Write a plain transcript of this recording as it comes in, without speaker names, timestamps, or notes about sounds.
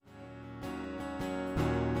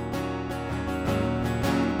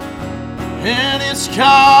and it's called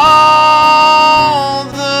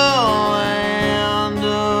the land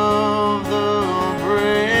of the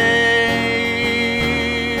brave.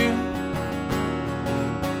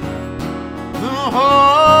 The whole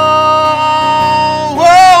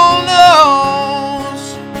world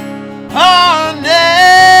knows our name.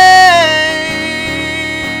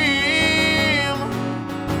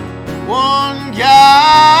 One God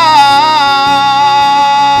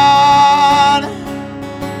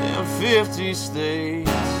and 50 states.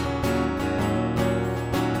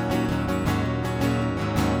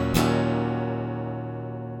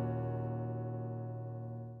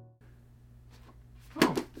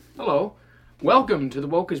 Hello. Welcome to the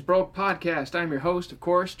Woke is Broke podcast. I'm your host, of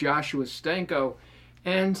course, Joshua Stanko.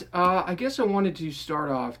 And I guess I wanted to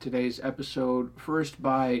start off today's episode first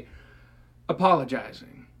by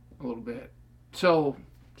apologizing a little bit. So,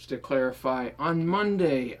 just to clarify, on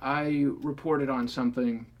Monday I reported on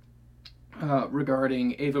something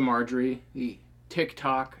regarding Ava Marjorie, the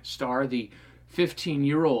TikTok star, the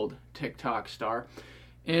 15-year-old TikTok star.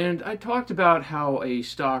 And I talked about how a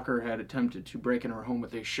stalker had attempted to break in her home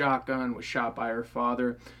with a shotgun, was shot by her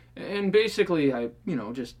father. And basically, I,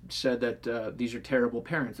 just said that these are terrible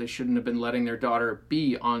parents. They shouldn't have been letting their daughter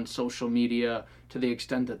be on social media to the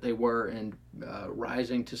extent that they were and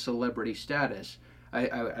rising to celebrity status.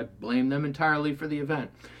 I blame them entirely for the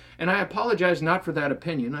event. And I apologize not for that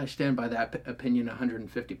opinion. I stand by that opinion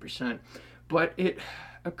 150%. But it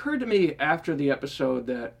occurred to me after the episode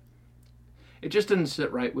that it just didn't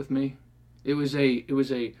sit right with me. It was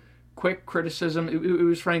a quick criticism. It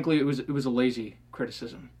was a lazy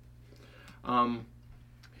criticism.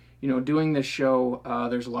 Doing this show,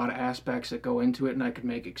 there's a lot of aspects that go into it, and I could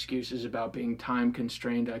make excuses about being time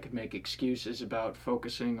constrained. I could make excuses about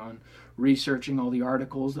focusing on researching all the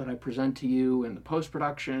articles that I present to you and the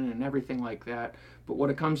post-production and everything like that. But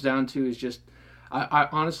what it comes down to is just, I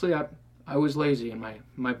honestly was lazy in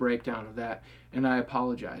my breakdown of that, and I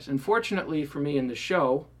apologize. Unfortunately for me in the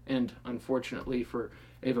show, and unfortunately for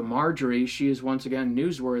Ava Marjorie, she is once again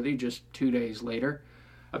newsworthy just 2 days later.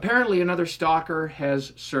 Apparently another stalker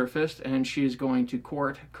has surfaced, and she is going to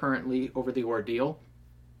court currently over the ordeal.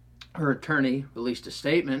 Her attorney released a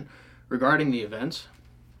statement regarding the events.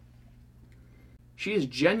 She is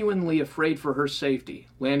genuinely afraid for her safety,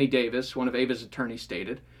 Lanny Davis, one of Ava's attorneys,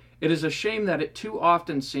 stated. It is a shame that it too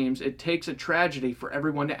often seems it takes a tragedy for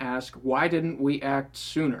everyone to ask, why didn't we act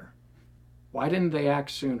sooner? Why didn't they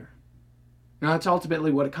act sooner? Now that's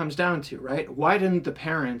ultimately what it comes down to, right? Why didn't the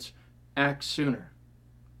parents act sooner?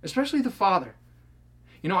 Especially the father.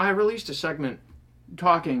 I released a segment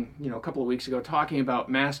talking, a couple of weeks ago, talking about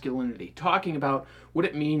masculinity, talking about what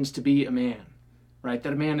it means to be a man, right?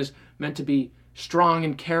 That a man is meant to be strong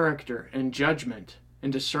in character and judgment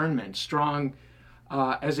and discernment, strong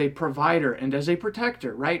as a provider and as a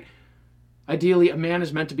protector, right? Ideally, a man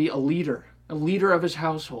is meant to be a leader of his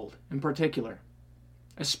household in particular,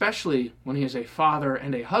 especially when he is a father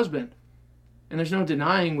and a husband. And there's no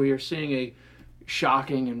denying we are seeing a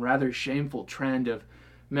shocking and rather shameful trend of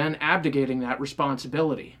men abdicating that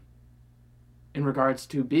responsibility in regards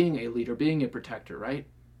to being a leader, being a protector, right?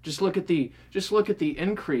 Just look at the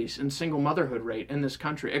increase in single motherhood rate in this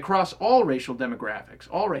country across all racial demographics.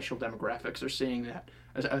 All racial demographics are seeing that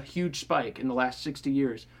as a huge spike in the last 60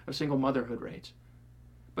 years of single motherhood rates.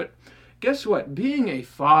 But guess what? Being a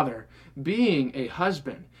father, being a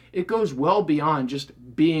husband, it goes well beyond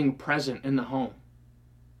just being present in the home.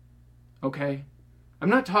 Okay? I'm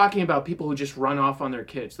not talking about people who just run off on their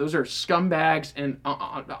kids. Those are scumbags, and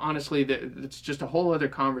honestly, it's just a whole other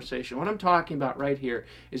conversation. What I'm talking about right here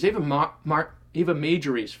is Ava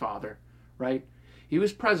Marjorie's father, right? He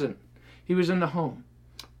was present. He was in the home.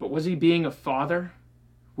 But was he being a father?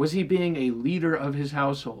 Was he being a leader of his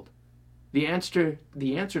household? The answer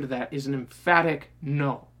to that is an emphatic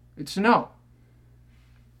no. It's no.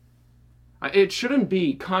 It shouldn't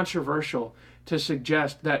be controversial to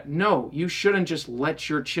suggest that, no, you shouldn't just let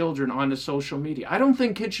your children onto social media. I don't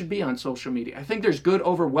think kids should be on social media. I think there's good,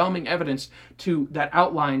 overwhelming evidence that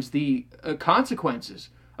outlines the consequences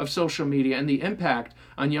of social media and the impact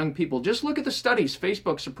on young people. Just look at the studies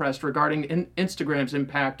Facebook suppressed regarding Instagram's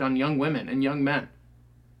impact on young women and young men.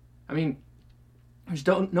 I mean, there's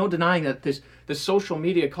no denying that this social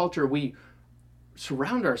media culture we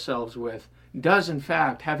surround ourselves with does, in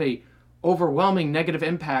fact, have a overwhelming negative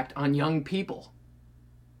impact on young people,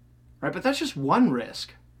 right? But that's just one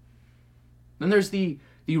risk. Then there's the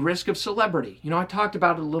risk of celebrity. I talked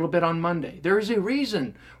about it a little bit on Monday. There is a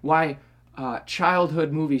reason why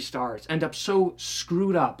childhood movie stars end up so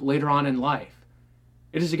screwed up later on in life.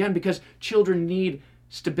 It is, again, because children need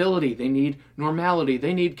stability, they need normality,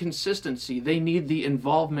 they need consistency, they need the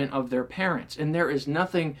involvement of their parents. And there is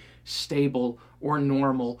nothing stable or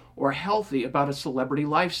normal or healthy about a celebrity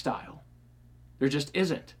lifestyle. There just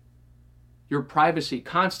isn't. Your privacy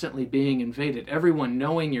constantly being invaded, everyone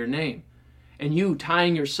knowing your name, and you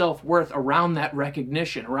tying your self-worth around that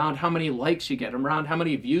recognition, around how many likes you get, around how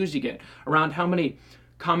many views you get, around how many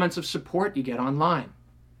comments of support you get online.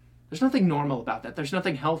 There's nothing normal about that. There's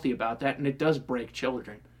nothing healthy about that, and it does break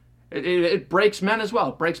children. It breaks men as well.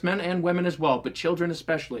 It breaks men and women as well, but children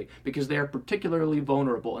especially, because they are particularly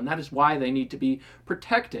vulnerable, and that is why they need to be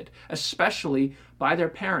protected, especially by their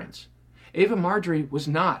parents. Ava Marjorie was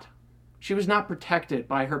not. She was not protected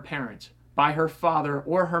by her parents, by her father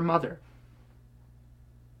or her mother.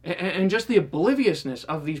 And just the obliviousness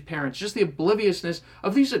of these parents, just the obliviousness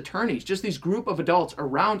of these attorneys, just these group of adults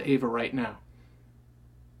around Ava right now.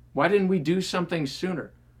 Why didn't we do something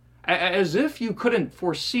sooner? As if you couldn't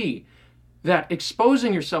foresee that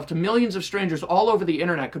exposing yourself to millions of strangers all over the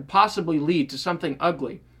internet could possibly lead to something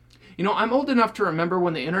ugly. You know, I'm old enough to remember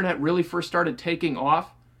when the internet really first started taking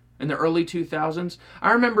off in the early 2000s.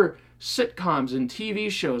 I remember sitcoms and TV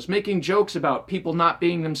shows making jokes about people not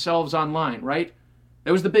being themselves online, right?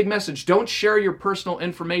 That was the big message. Don't share your personal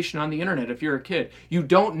information on the internet if you're a kid. You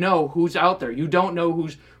don't know who's out there. You don't know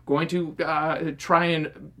who's going to try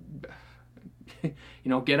and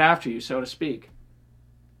get after you, so to speak.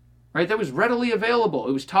 Right? That was readily available.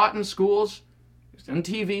 It was taught in schools. It was on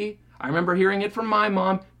TV. I remember hearing it from my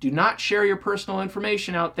mom. Do not share your personal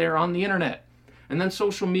information out there on the internet. And then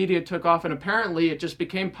social media took off, and apparently it just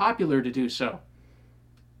became popular to do so.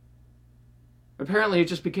 Apparently it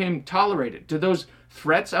just became tolerated. Do those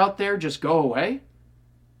threats out there just go away?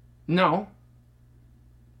 No.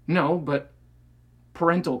 No, but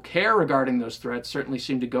parental care regarding those threats certainly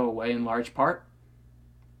seemed to go away in large part,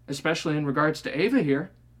 especially in regards to Ava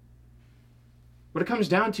here. What it comes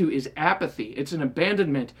down to is apathy. It's an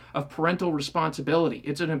abandonment of parental responsibility.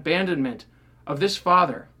 It's an abandonment of this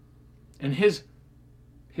father and his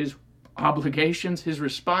obligations, his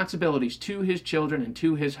responsibilities to his children and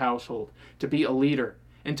to his household, to be a leader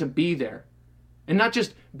and to be there. And not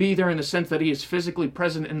just be there in the sense that he is physically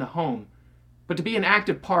present in the home, but to be an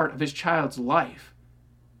active part of his child's life.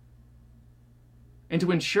 And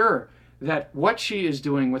to ensure that what she is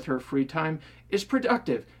doing with her free time is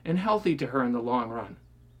productive and healthy to her in the long run.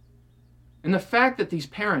 And the fact that these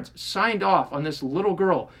parents signed off on this little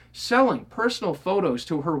girl selling personal photos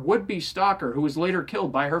to her would-be stalker who was later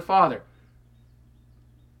killed by her father,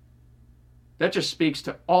 that just speaks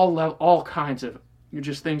to all kinds of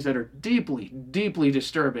just things that are deeply, deeply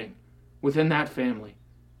disturbing within that family.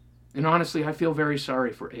 And honestly, I feel very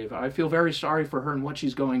sorry for Ava. I feel very sorry for her and what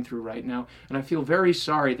she's going through right now. And I feel very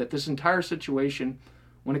sorry that this entire situation,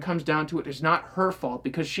 when it comes down to it, is not her fault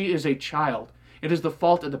because she is a child. It is the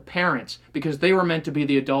fault of the parents because they were meant to be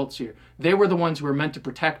the adults here. They were the ones who were meant to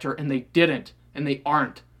protect her, and they didn't, and they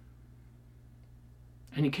aren't.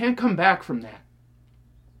 And you can't come back from that.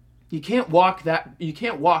 You can't walk back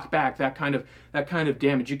that kind of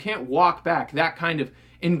damage. You can't walk back that kind of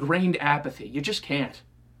ingrained apathy. You just can't.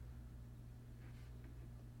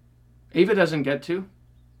 Ava doesn't get to.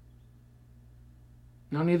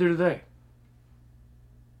 No, neither do they.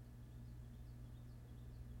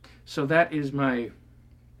 So that is my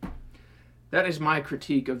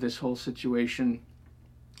critique of this whole situation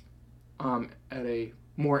at a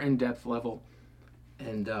more in-depth level.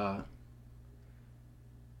 And so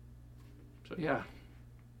yeah.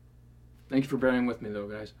 Thank you for bearing with me though,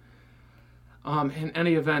 guys. In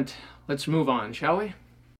any event, let's move on, shall we?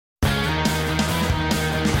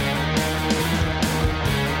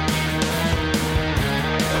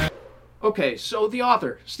 Okay, so the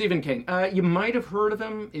author, Stephen King. You might have heard of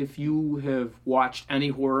him if you have watched any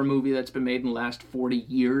horror movie that's been made in the last 40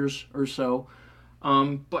 years or so.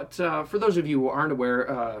 But for those of you who aren't aware,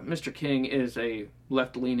 Mr. King is a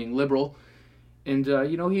left-leaning liberal. And,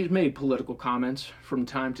 he's made political comments from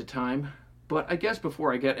time to time. But I guess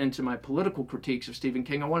before I get into my political critiques of Stephen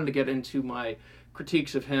King, I wanted to get into my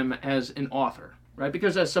critiques of him as an author, right?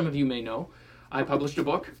 Because as some of you may know, I published a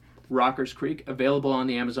book, Rockers Creek, available on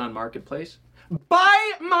the Amazon Marketplace.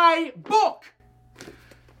 Buy my book!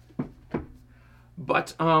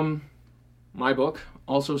 But, my book,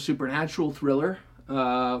 also supernatural thriller,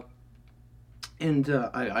 and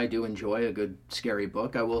I do enjoy a good scary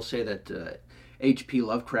book. I will say that H.P.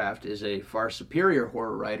 Lovecraft is a far superior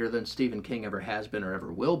horror writer than Stephen King ever has been or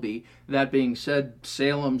ever will be. That being said,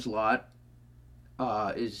 Salem's Lot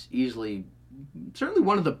is easily certainly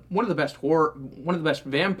one of the best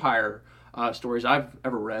vampire stories I've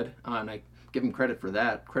ever read, and I give him credit for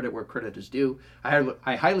that. Credit where credit is due.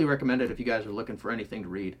 I highly recommend it if you guys are looking for anything to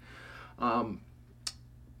read.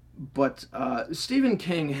 But Stephen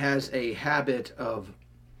King has a habit of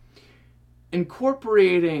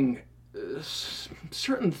incorporating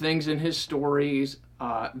certain things in his stories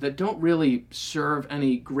that don't really serve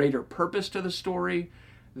any greater purpose to the story,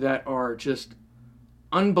 that are just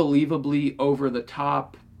unbelievably over the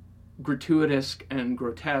top, gratuitous and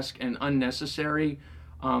grotesque and unnecessary.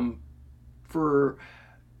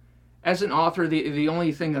 As an author, the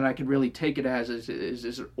only thing that I could really take it as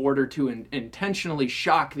is in order to intentionally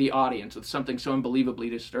shock the audience with something so unbelievably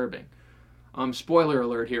disturbing. Spoiler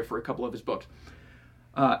alert here for a couple of his books.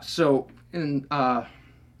 So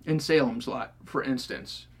in Salem's Lot, for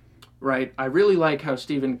instance, right? I really like how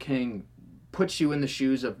Stephen King puts you in the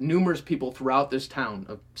shoes of numerous people throughout this town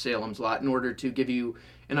of Salem's Lot in order to give you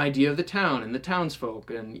an idea of the town and the townsfolk,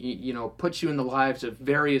 and puts you in the lives of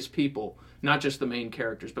various people, not just the main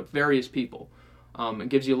characters, but various people, and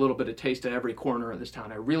gives you a little bit of taste of every corner of this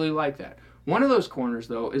town. I really like that. One of those corners,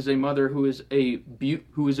 though, is a mother who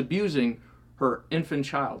is abusing her infant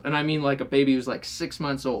child, and I mean like a baby who's like 6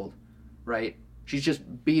 months old, right? She's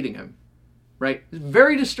just beating him, right? It's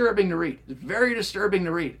very disturbing to read. It's very disturbing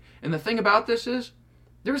to read. And the thing about this is,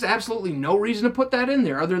 there's absolutely no reason to put that in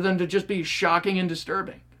there other than to just be shocking and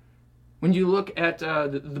disturbing. When you look at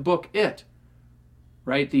the book It,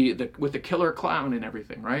 right, with the killer clown and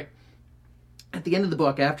everything, right? At the end of the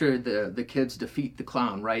book, after the kids defeat the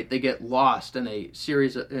clown, right, they get lost in a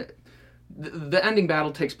series of... the ending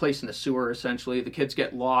battle takes place in a sewer, essentially. The kids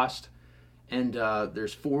get lost, and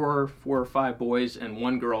there's four or five boys and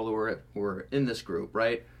one girl who are in this group,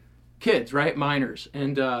 right? Kids, right? Minors.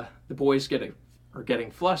 And the boys are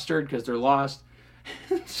getting flustered because they're lost.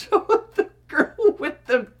 So the girl with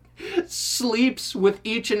them sleeps with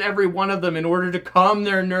each and every one of them in order to calm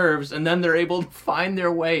their nerves, and then they're able to find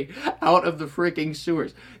their way out of the freaking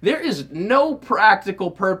sewers. There is no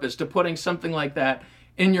practical purpose to putting something like that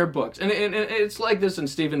in your books. And it's like this in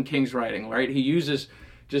Stephen King's writing, right? He uses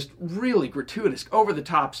just really gratuitous,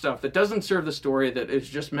 over-the-top stuff that doesn't serve the story, that is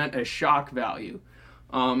just meant as shock value.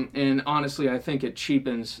 And honestly, I think it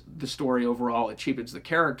cheapens the story overall. It cheapens the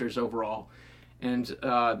characters overall. And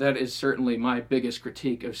that is certainly my biggest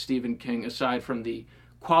critique of Stephen King, aside from the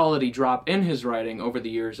quality drop in his writing over the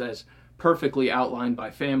years, as perfectly outlined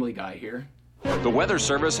by Family Guy here. The Weather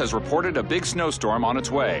Service has reported a big snowstorm on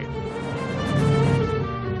its way.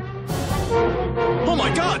 Oh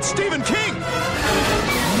my God, Stephen King!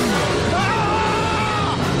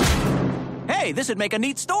 Ah! Hey, this would make a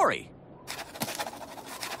neat story.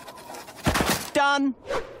 Done.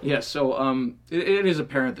 Yes, so it is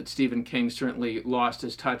apparent that Stephen King certainly lost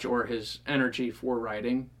his touch or his energy for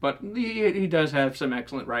writing, but he does have some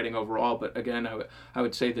excellent writing overall. But again, I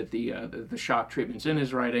would say that the shock treatments in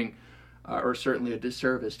his writing are certainly a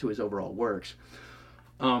disservice to his overall works.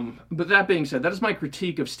 But that being said, that is my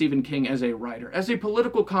critique of Stephen King as a writer. As a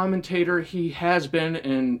political commentator, he has been,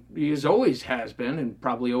 and he always has been, and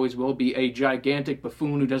probably always will be, a gigantic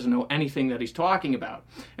buffoon who doesn't know anything that he's talking about.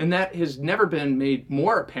 And that has never been made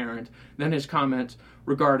more apparent than his comments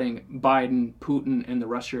regarding Biden, Putin, and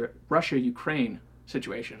the Russia-Ukraine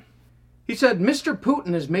situation. He said, "Mr.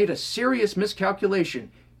 Putin has made a serious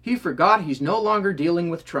miscalculation. He forgot he's no longer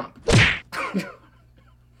dealing with Trump."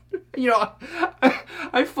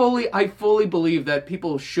 I fully believe that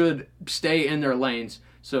people should stay in their lanes,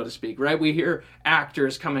 so to speak, right? We hear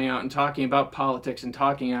actors coming out and talking about politics and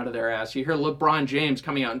talking out of their ass. You hear LeBron James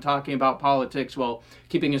coming out and talking about politics while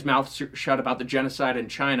keeping his mouth shut about the genocide in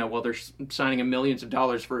China while they're signing him millions of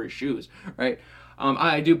dollars for his shoes, right?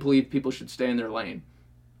 I do believe people should stay in their lane.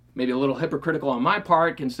 Maybe a little hypocritical on my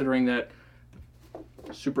part, considering that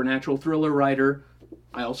supernatural thriller writer,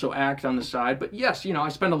 I also act on the side, but yes, I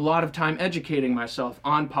spend a lot of time educating myself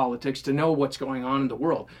on politics to know what's going on in the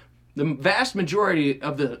world. The vast majority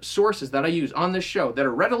of the sources that I use on this show that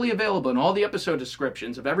are readily available in all the episode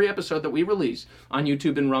descriptions of every episode that we release on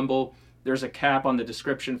YouTube and Rumble. There's a cap on the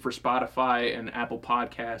description for Spotify and Apple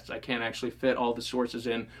Podcasts. I can't actually fit all the sources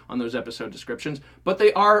in on those episode descriptions, but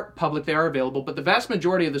they are public, they are available. But the vast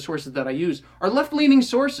majority of the sources that I use are left-leaning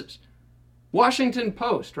sources. Washington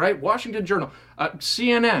Post, right? Washington Journal,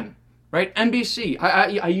 CNN, right? NBC.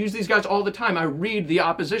 I use these guys all the time. I read the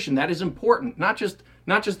opposition. That is important. Not just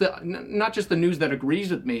the news that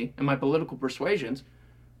agrees with me and my political persuasions,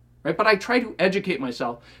 right? But I try to educate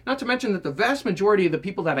myself. Not to mention that the vast majority of the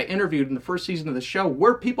people that I interviewed in the first season of the show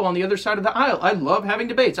were people on the other side of the aisle. I love having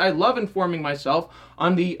debates. I love informing myself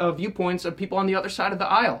on the viewpoints of people on the other side of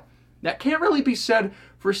the aisle. That can't really be said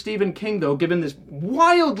for Stephen King, though, given this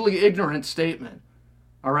wildly ignorant statement.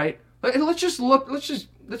 All right? Let's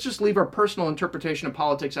just leave our personal interpretation of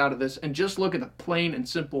politics out of this and just look at the plain and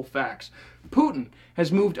simple facts. Putin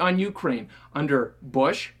has moved on Ukraine under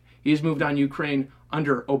Bush. He's moved on Ukraine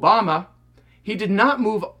under Obama. He did not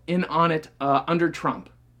move in on it under Trump.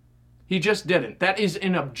 He just didn't. That is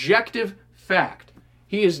an objective fact.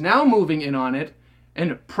 He is now moving in on it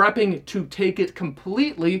and prepping to take it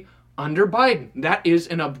completely under Biden. That is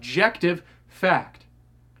an objective fact.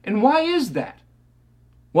 And why is that?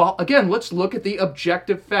 Well, again, let's look at the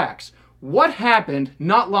objective facts. What happened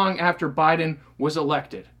not long after Biden was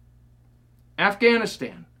elected?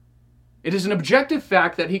 Afghanistan. It is an objective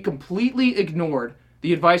fact that he completely ignored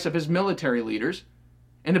the advice of his military leaders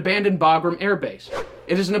and abandoned Bagram Air Base.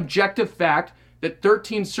 It is an objective fact that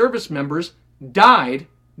 13 service members died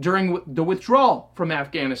during the withdrawal from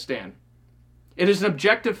Afghanistan. It is an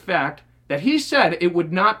objective fact that he said it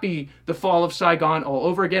would not be the fall of Saigon all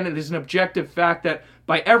over again. It is an objective fact that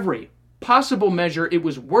by every possible measure, it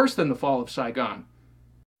was worse than the fall of Saigon.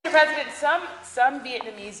 Mr. President, some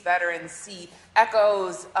Vietnamese veterans see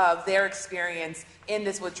echoes of their experience in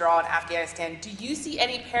this withdrawal in Afghanistan. Do you see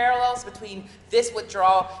any parallels between this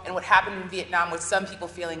withdrawal and what happened in Vietnam, with some people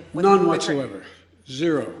feeling... None whatsoever.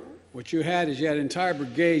 Zero. What you had entire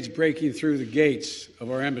brigades breaking through the gates of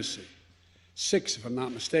our embassy. 6, if I'm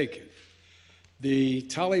not mistaken. The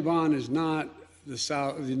Taliban is not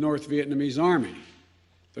the North Vietnamese army.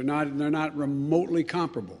 They're not remotely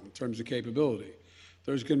comparable in terms of capability.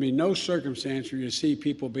 There's going to be no circumstance where you see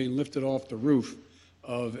people being lifted off the roof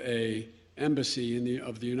of a embassy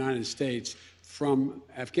of the United States from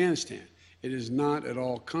Afghanistan. It is not at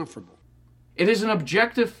all comparable. It is an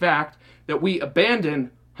objective fact that we abandoned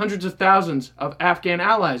hundreds of thousands of Afghan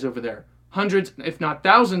allies over there. Hundreds, if not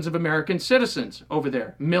thousands, of American citizens over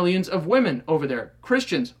there. Millions of women over there.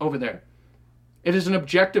 Christians over there. It is an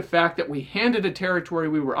objective fact that we handed a territory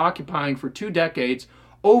we were occupying for 2 decades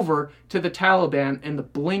over to the Taliban in the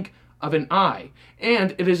blink of an eye.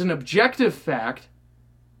 And it is an objective fact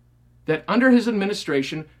that under his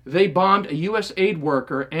administration, they bombed a U.S. aid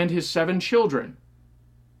worker and his 7 children,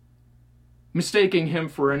 mistaking him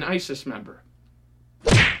for an ISIS member.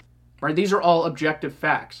 Right? These are all objective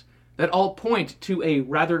facts that all point to a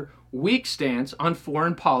rather weak stance on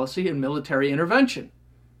foreign policy and military intervention.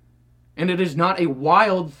 And it is not a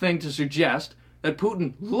wild thing to suggest that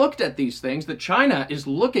Putin looked at these things, that China is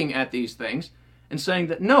looking at these things and saying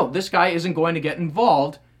that, no, this guy isn't going to get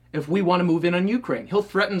involved if we want to move in on Ukraine. He'll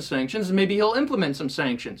threaten sanctions and maybe he'll implement some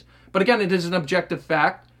sanctions. But again, it is an objective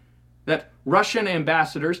fact that Russian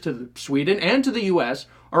ambassadors to Sweden and to the U.S.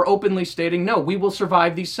 are openly stating, no, we will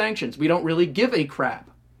survive these sanctions. We don't really give a crap.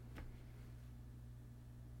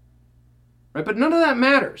 Right? But none of that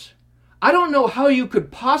matters. I don't know how you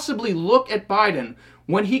could possibly look at Biden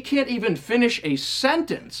when he can't even finish a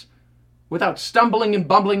sentence without stumbling and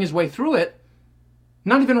bumbling his way through it,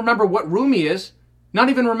 not even remember what room he is, not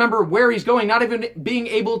even remember where he's going, not even being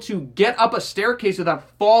able to get up a staircase without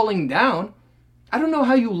falling down. I don't know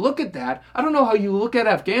how you look at that. I don't know how you look at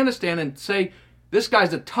Afghanistan and say, this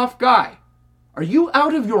guy's a tough guy. Are you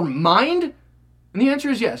out of your mind? And the answer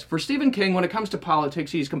is yes. For Stephen King, when it comes to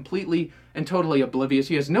politics, he's completely and totally oblivious.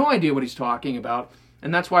 He has no idea what he's talking about.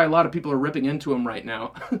 And that's why a lot of people are ripping into him right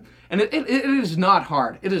now. And it is not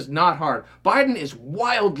hard. It is not hard. Biden is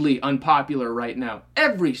wildly unpopular right now.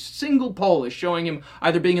 Every single poll is showing him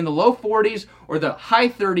either being in the low 40s or the high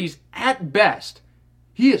 30s at best.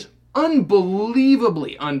 He is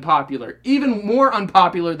unbelievably unpopular. Even more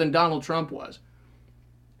unpopular than Donald Trump was.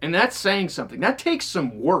 And that's saying something. That takes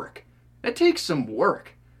some work. That takes some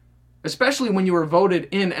work. Especially when you were voted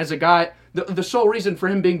in as a guy. The sole reason for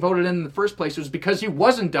him being voted in the first place was because he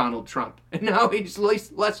wasn't Donald Trump. And now he's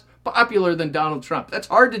less popular than Donald Trump. That's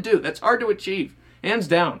hard to do. That's hard to achieve. Hands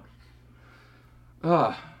down.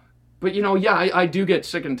 But I do get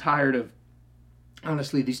sick and tired of,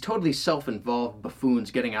 honestly, these totally self-involved buffoons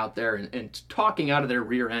getting out there and talking out of their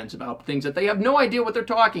rear ends about things that they have no idea what they're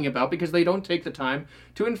talking about because they don't take the time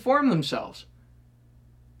to inform themselves.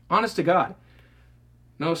 Honest to God.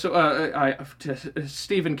 No, so to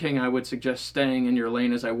Stephen King, I would suggest staying in your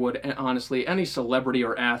lane as I would, honestly, any celebrity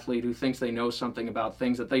or athlete who thinks they know something about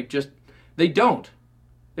things that they don't.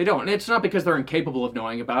 They don't. And it's not because they're incapable of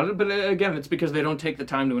knowing about it, but again, it's because they don't take the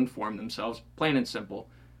time to inform themselves, plain and simple.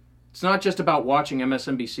 It's not just about watching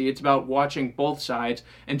MSNBC, it's about watching both sides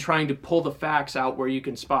and trying to pull the facts out where you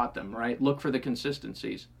can spot them, right? Look for the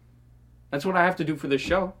consistencies. That's what I have to do for this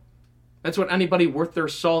show. That's what anybody worth their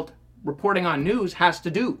salt reporting on news has to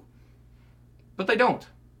do. But they don't.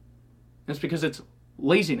 It's because it's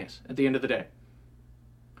laziness at the end of the day.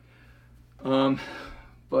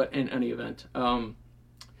 But in any event,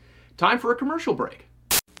 time for a commercial break.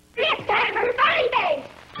 It's time for Funny Face!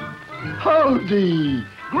 Howdy!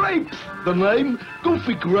 Grapes, the name,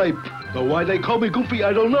 Goofy Grape. Though why they call me Goofy,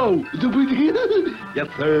 I don't know. Yes,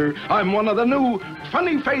 sir, I'm one of the new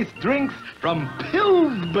Funny Face drinks from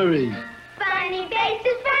Pillsbury. Funny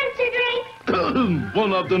Face's fancy drink!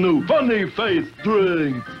 One of the new Funny Face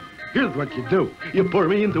drinks. Here's what you do. You pour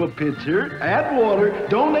me into a pitcher, add water,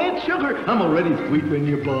 don't add sugar. I'm already sweet when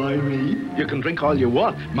you buy me. You can drink all you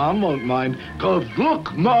want. Mom won't mind. 'Cause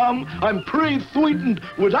look, Mom, I'm pre-sweetened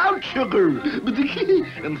without sugar.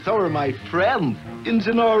 And so are my friends.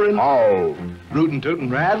 Injun Orange. Oh. Rootin' Tootin'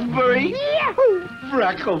 Raspberry. Yahoo!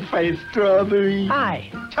 Freckle-faced Strawberry. Hi.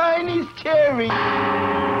 Chinese Cherry.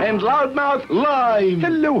 And Loudmouth Lime.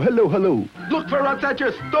 Hello, hello, hello. Look for us at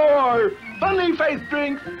your store. Funny Face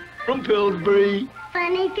drinks from Pillsbury.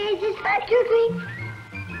 Funny Face's fancy drink!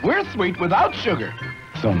 We're sweet without sugar,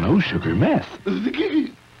 so no sugar mess.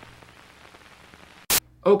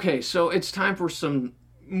 Okay, so it's time for some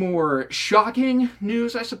more shocking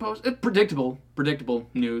news, I suppose. Predictable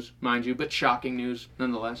news, mind you, but shocking news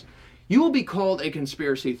nonetheless. You will be called a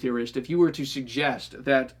conspiracy theorist if you were to suggest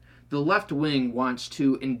that the left wing wants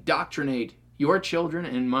to indoctrinate your children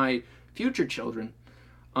and my future children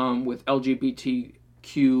with LGBTQ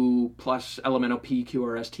plus elemental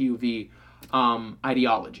PQRSTUV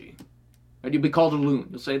ideology. Right? You'll be called a loon.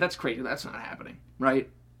 You'll say, that's crazy, that's not happening, right?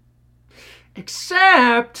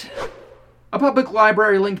 Except a public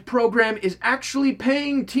library-linked program is actually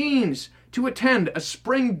paying teens to attend a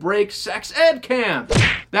spring break sex ed camp.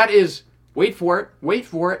 That is, wait for it,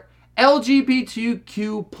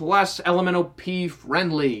 LGBTQ plus elemental P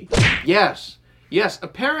friendly. Yes,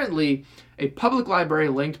 apparently a public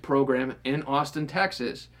library-linked program in Austin,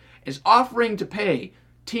 Texas is offering to pay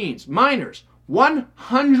teens, minors,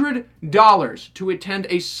 $100 to attend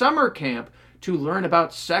a summer camp to learn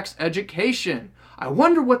about sex education. I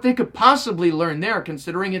wonder what they could possibly learn there,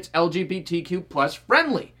 considering it's LGBTQ plus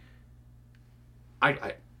friendly.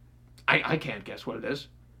 I can't guess what it is.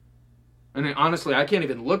 I mean, honestly, I can't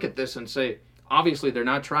even look at this and say, obviously they're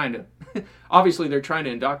not trying to, obviously they're trying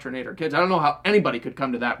to indoctrinate our kids. I don't know how anybody could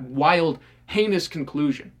come to that wild, heinous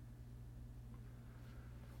conclusion.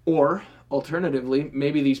 Or, alternatively,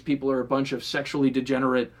 maybe these people are a bunch of sexually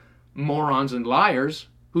degenerate morons and liars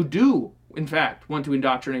who do, in fact, want to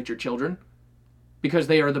indoctrinate your children because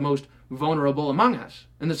they are the most vulnerable among us.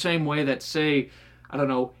 In the same way that, say, I don't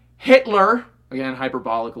know, Hitler, again,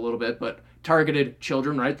 hyperbolic a little bit, but targeted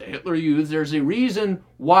children, right? The Hitler Youth. There's a reason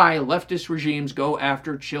why leftist regimes go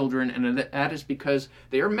after children, and that is because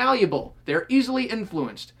they are malleable. They're easily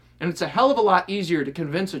influenced. And it's a hell of a lot easier to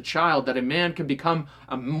convince a child that a man can become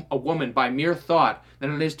a woman by mere thought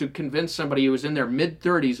than it is to convince somebody who is in their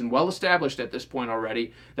mid-30s and well-established at this point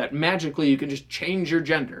already that magically you can just change your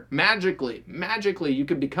gender. Magically, you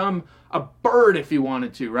can become a bird if you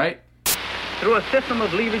wanted to, right? Through a system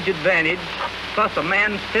of leverage advantage, plus a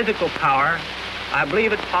man's physical power, I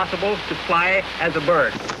believe it's possible to fly as a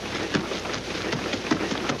bird.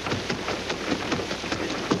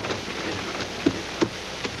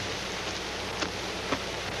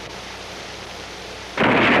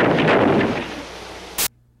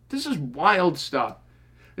 This is wild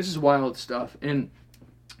stuff. And,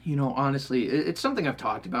 you know, honestly, it's something I've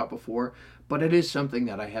talked about before, but it is something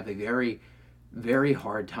that I have a very, very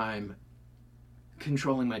hard time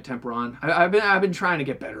controlling my temper on. I've been trying to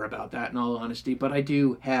get better about that, in all honesty, but I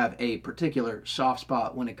do have a particular soft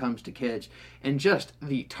spot when it comes to kids, and just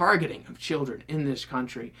the targeting of children in this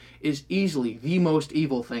country is easily the most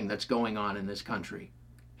evil thing that's going on in this country,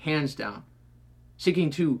 hands down.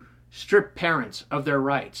 Seeking to strip parents of their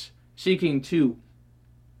rights, seeking to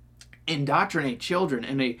indoctrinate children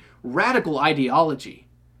in a radical ideology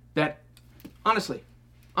that, honestly,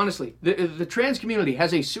 the trans community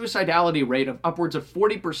has a suicidality rate of upwards of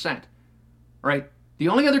 40%, right? The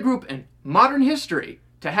only other group in modern history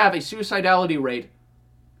to have a suicidality rate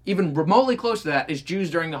even remotely close to that is Jews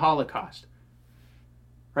during the Holocaust,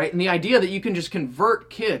 right? And the idea that you can just convert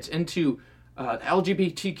kids into the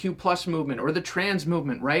LGBTQ plus movement or the trans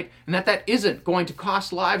movement, right? And that isn't going to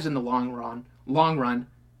cost lives in the long run,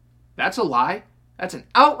 that's a lie. That's an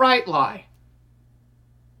outright lie.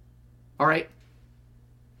 All right?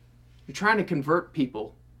 You're trying to convert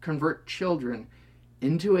children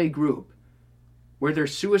into a group where their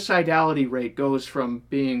suicidality rate goes from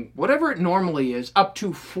being whatever it normally is up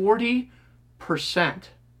to 40%.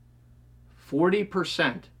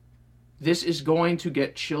 40%. This is going to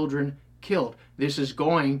get children killed. This is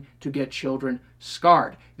going to get children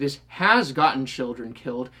scarred. This has gotten children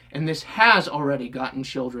killed, and this has already gotten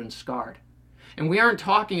children scarred. And we aren't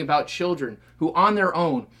talking about children who on their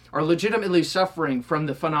own are legitimately suffering from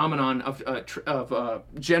the phenomenon of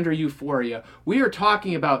gender euphoria. We are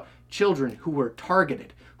talking about children who were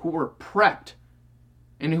targeted, who were prepped,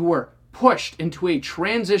 and who were pushed into a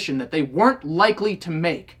transition that they weren't likely to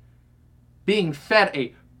make, being fed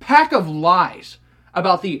a pack of lies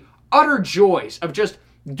about the utter joys of just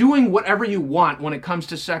doing whatever you want when it comes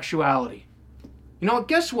to sexuality. You know,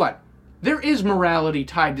 guess what? There is morality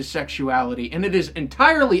tied to sexuality, and it is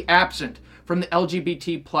entirely absent from the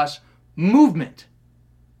LGBT plus movement.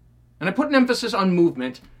 And I put an emphasis on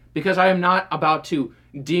movement because I am not about to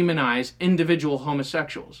demonize individual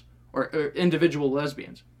homosexuals or individual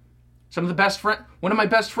lesbians. One of my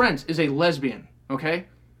best friends is a lesbian, okay?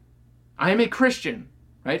 I am a Christian,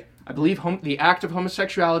 right? I believe the act of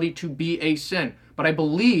homosexuality to be a sin. But I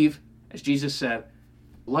believe, as Jesus said,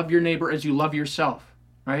 love your neighbor as you love yourself,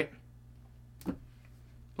 right?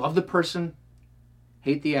 Love the person,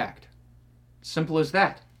 hate the act. Simple as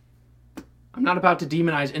that. I'm not about to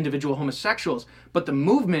demonize individual homosexuals, but the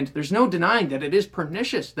movement, there's no denying that it is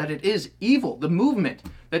pernicious, that it is evil. The movement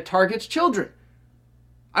that targets children.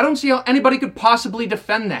 I don't see how anybody could possibly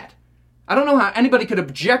defend that. I don't know how anybody could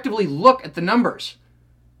objectively look at the numbers.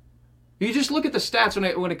 You just look at the stats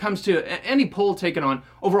when it comes to any poll taken on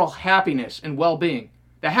overall happiness and well-being.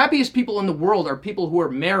 The happiest people in the world are people who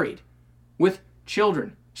are married with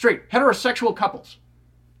children, straight, heterosexual couples.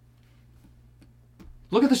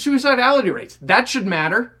 Look at the suicidality rates. That should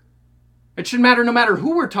matter. It should matter no matter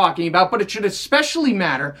who we're talking about, but it should especially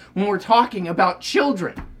matter when we're talking about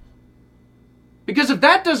children. Because if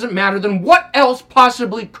that doesn't matter, then what else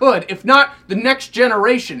possibly could, if not the next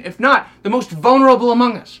generation, if not the most vulnerable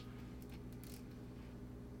among us?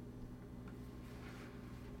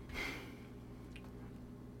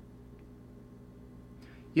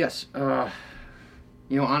 Yes,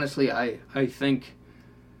 honestly, I think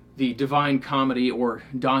the Divine Comedy, or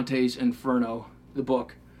Dante's Inferno, the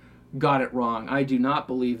book, got it wrong. I do not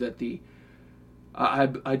believe that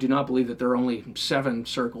I do not believe that there are only 7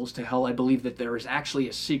 circles to hell. I believe that there is actually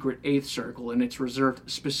a secret 8th circle, and it's reserved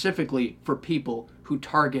specifically for people who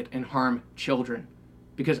target and harm children.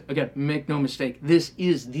 Because, again, make no mistake, this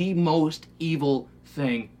is the most evil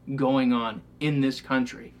thing going on in this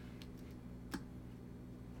country.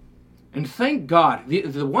 And thank God,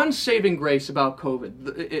 the one saving grace about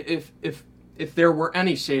COVID, if there were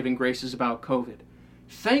any saving graces about COVID,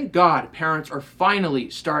 thank God parents are finally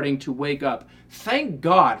starting to wake up. Thank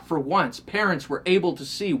God, for once, parents were able to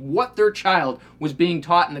see what their child was being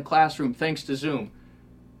taught in the classroom thanks to Zoom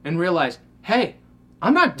and realize, hey,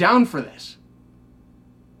 I'm not down for this.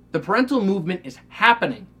 The parental movement is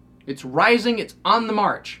happening. It's rising. It's on the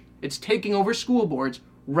march. It's taking over school boards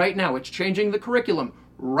right now. It's changing the curriculum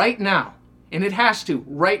right now. And it has to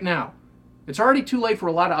right now. It's already too late for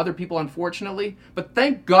a lot of other people, unfortunately, but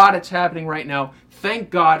thank God it's happening right now. Thank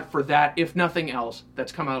God for that, if nothing else,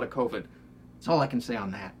 that's come out of COVID. That's all I can say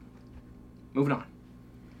on that. Moving on.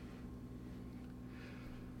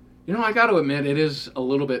 I got to admit, it is a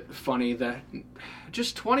little bit funny that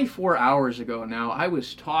just 24 hours ago now, I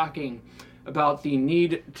was talking about the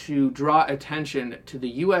need to draw attention to the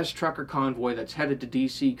U.S. trucker convoy that's headed to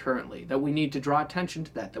D.C. currently, that we need to draw attention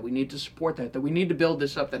to that we need to support that we need to build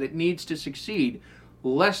this up, that it needs to succeed,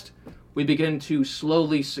 lest we begin to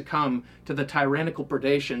slowly succumb to the tyrannical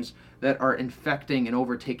predations that are infecting and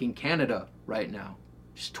overtaking Canada right now.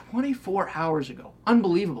 Just 24 hours ago.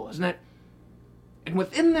 Unbelievable, isn't it? And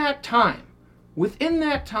within that time,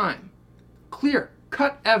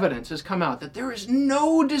 clear-cut evidence has come out that there is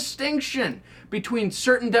no distinction between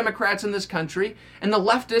certain Democrats in this country and the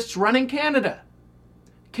leftists running Canada.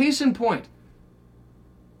 Case in point,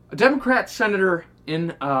 a Democrat senator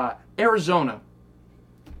in Arizona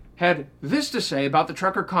had this to say about the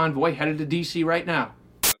trucker convoy headed to D.C. right now.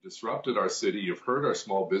 Disrupted our city. You've hurt our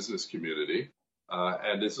small business community.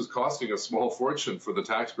 And this is costing a small fortune for the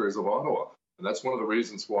taxpayers of Ottawa. And that's one of the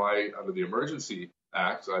reasons why, under the Emergency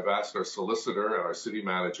Act, I've asked our solicitor and our city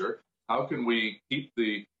manager, how can we keep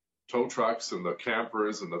the tow trucks and the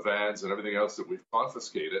campers and the vans and everything else that we've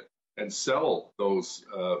confiscated and sell those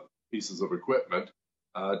pieces of equipment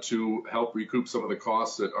to help recoup some of the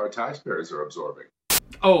costs that our taxpayers are absorbing.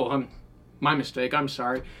 Oh, my mistake. I'm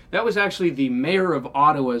sorry. That was actually the mayor of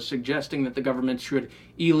Ottawa suggesting that the government should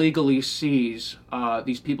illegally seize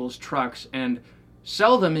these people's trucks and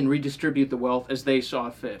sell them and redistribute the wealth as they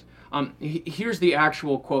saw fit. Here's the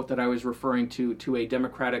actual quote that I was referring to a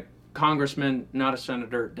Democratic congressman, not a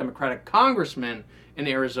senator, Democratic congressman in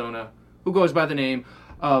Arizona, who goes by the name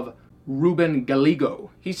of Ruben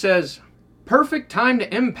Gallego. He says, Perfect time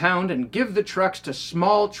to impound and give the trucks to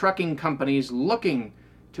small trucking companies looking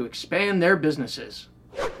to expand their businesses.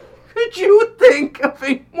 Could you think of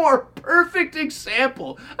a more perfect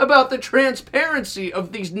example about the transparency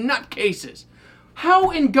of these nutcases? How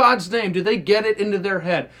in God's name do they get it into their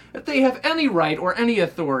head that they have any right or any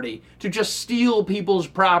authority to just steal people's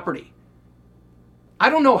property? I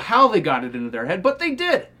don't know how they got it into their head, but they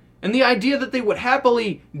did. And the idea that they would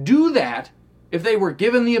happily do that if they were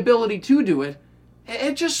given the ability to do it,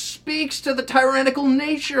 it just speaks to the tyrannical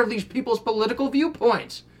nature of these people's political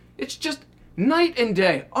viewpoints. It's just night and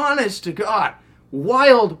day, honest to God.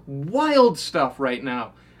 Wild, wild stuff right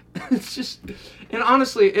now. It's just, and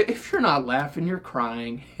honestly, if you're not laughing, you're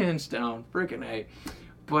crying, hands down, freaking A.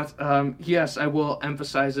 But yes, I will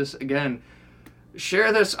emphasize this again.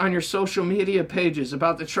 Share this on your social media pages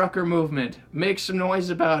about the trucker movement. Make some noise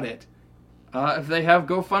about it. If they have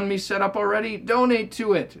GoFundMe set up already, donate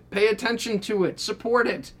to it. Pay attention to it. Support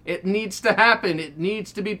it. It needs to happen. It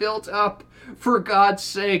needs to be built up, for God's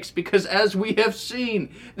sakes, because as we have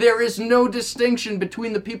seen, there is no distinction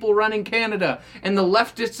between the people running Canada and the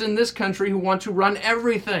leftists in this country who want to run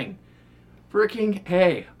everything. Freaking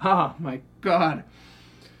A. Oh my God.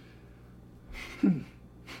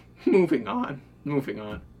 Moving on.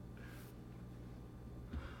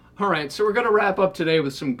 All right, so we're going to wrap up today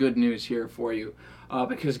with some good news here for you,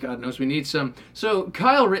 because God knows we need some. So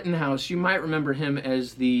Kyle Rittenhouse, you might remember him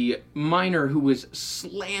as the miner who was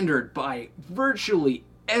slandered by virtually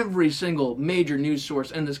every single major news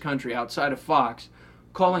source in this country outside of Fox,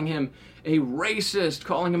 calling him a racist,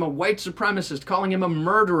 calling him a white supremacist, calling him a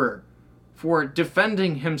murderer for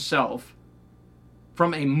defending himself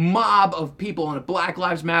from a mob of people in a Black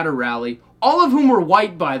Lives Matter rally, all of whom were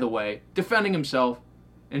white, by the way, defending himself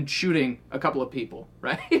and shooting a couple of people,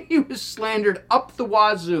 right? He was slandered up the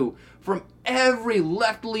wazoo from every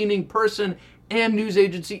left-leaning person and news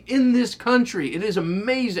agency in this country. It is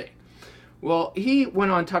amazing. Well, he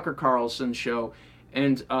went on Tucker Carlson's show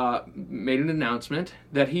and made an announcement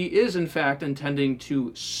that he is, in fact, intending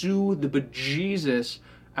to sue the bejesus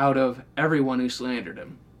out of everyone who slandered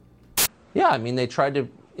him. Yeah, I mean, they tried to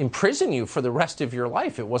imprison you for the rest of your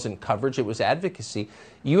life. It wasn't coverage, it was advocacy.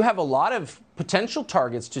 You have a lot of potential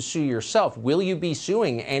targets to sue yourself. Will you be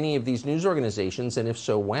suing any of these news organizations, and if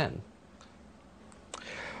so, when?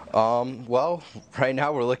 Well, right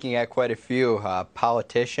now we're looking at quite a few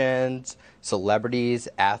politicians, celebrities,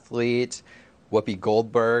 athletes. Whoopi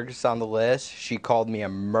Goldberg's on the list. She called me a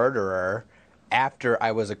murderer after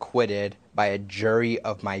I was acquitted by a jury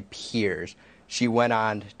of my peers. She went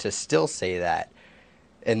on to still say that.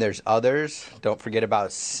 And there's others. Don't forget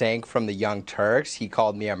about Sank from the Young Turks. He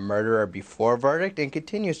called me a murderer before verdict and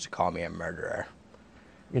continues to call me a murderer.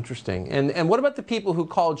 Interesting. And what about the people who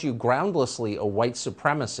called you groundlessly a white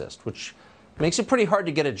supremacist, which makes it pretty hard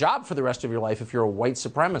to get a job for the rest of your life if you're a white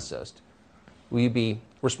supremacist? Will you be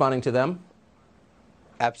responding to them?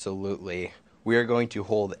 Absolutely. We are going to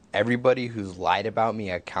hold everybody who's lied about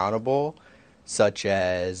me accountable, such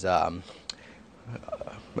as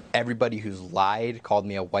everybody who's lied, called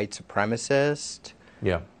me a white supremacist.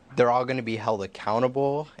 Yeah. They're all going to be held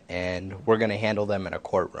accountable, and we're going to handle them in a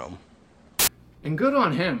courtroom. And good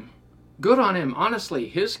on him. Good on him. Honestly,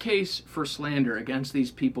 his case for slander against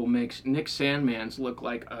these people makes Nick Sandmann's look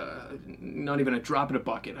like not even a drop in a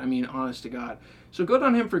bucket. I mean, honest to God. So good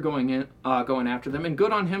on him for going after them, and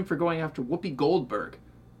good on him for going after Whoopi Goldberg,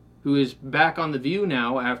 who is back on The View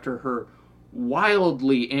now after her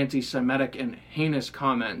wildly anti-Semitic and heinous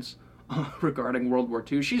comments regarding World War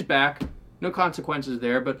II. She's back. No consequences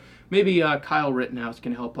there, but maybe Kyle Rittenhouse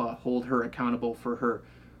can help hold her accountable for her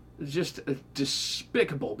just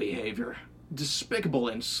despicable behavior. Despicable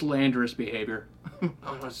and slanderous behavior.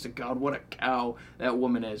 Honest to God, what a cow that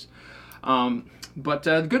woman is. But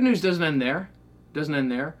the good news doesn't end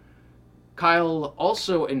there. Kyle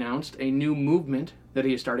also announced a new movement that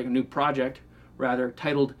he is starting, a new project, rather,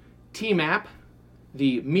 titled TMAP,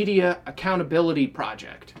 the Media Accountability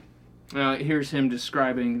Project. Here's him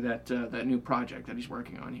describing that new project that he's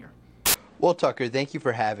working on here. Well, Tucker, thank you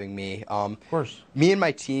for having me. Of course. Me and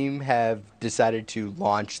my team have decided to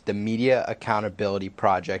launch the Media Accountability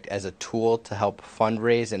Project as a tool to help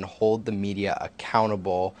fundraise and hold the media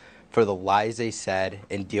accountable for the lies they said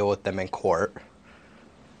and deal with them in court.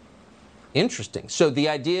 Interesting. So the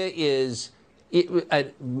idea is,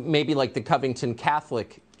 maybe like the Covington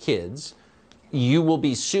Catholic kids, you will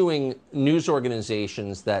be suing news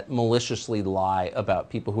organizations that maliciously lie about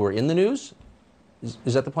people who are in the news?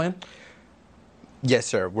 Is that the plan? Yes,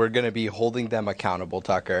 sir. We're going to be holding them accountable,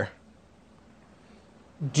 Tucker.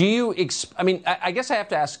 Do you, I mean, I guess I have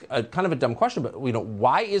to ask a kind of a dumb question, but,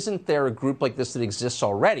 why isn't there a group like this that exists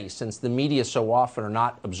already, since the media so often are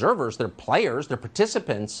not observers, they're players, they're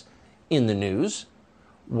participants in the news?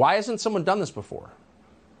 Why hasn't someone done this before?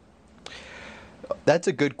 That's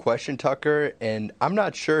a good question, Tucker, and I'm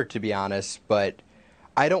not sure, to be honest, but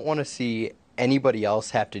I don't want to see anybody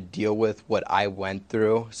else have to deal with what I went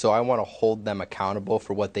through, so I want to hold them accountable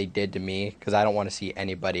for what they did to me, because I don't want to see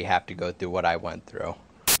anybody have to go through what I went through.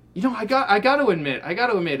 I got to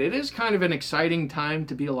admit, it is kind of an exciting time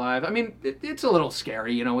to be alive. I mean, it's a little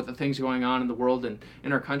scary, with the things going on in the world and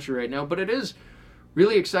in our country right now, but it is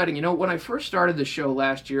really exciting. When I first started the show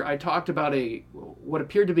last year, I talked about what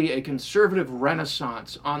appeared to be a conservative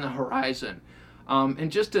renaissance on the horizon.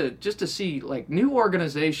 And just to see like new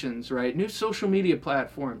organizations, right, new social media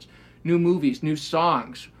platforms, new movies, new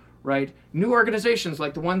songs, right, new organizations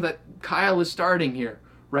like the one that Kyle is starting here,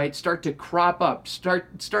 right, start to crop up,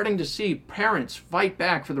 starting to see parents fight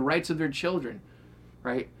back for the rights of their children,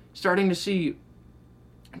 right, starting to see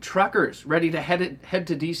truckers ready to head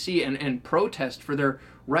to DC and protest for their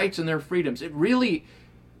rights and their freedoms. It really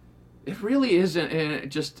is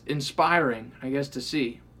just inspiring, I guess, to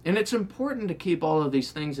see. And it's important to keep all of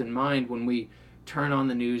these things in mind when we turn on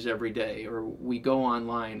the news every day or we go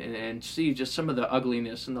online and see just some of the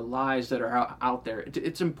ugliness and the lies that are out there.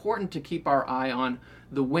 It's important to keep our eye on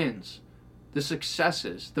the wins, the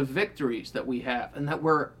successes, the victories that we have and that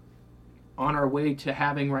we're on our way to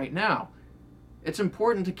having right now. It's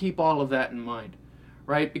important to keep all of that in mind,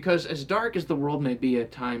 right? Because as dark as the world may be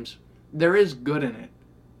at times, there is good in it.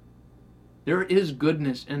 There is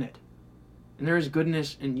goodness in it. And there is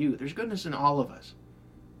goodness in you. There's goodness in all of us.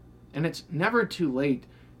 And it's never too late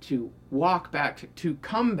to walk back, to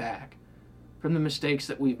come back from the mistakes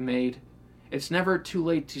that we've made. It's never too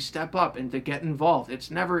late to step up and to get involved.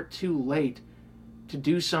 It's never too late to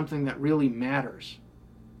do something that really matters.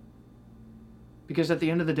 Because at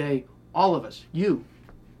the end of the day, all of us, you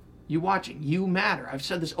watching, you matter. I've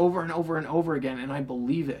said this over and over and over again, and I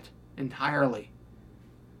believe it entirely.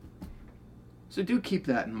 So do keep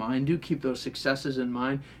that in mind. Do keep those successes in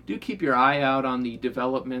mind. Do keep your eye out on the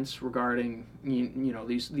developments regarding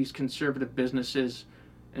these conservative businesses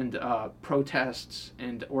and protests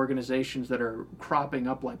and organizations that are cropping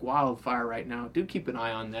up like wildfire right now. Do keep an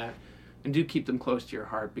eye on that, and do keep them close to your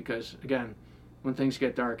heart because, again, when things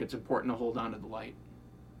get dark, it's important to hold on to the light.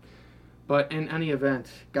 But in any event,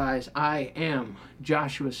 guys, I am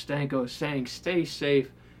Joshua Stanko saying stay safe,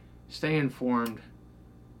 stay informed,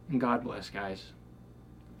 and God bless, guys.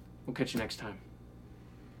 We'll catch you next time.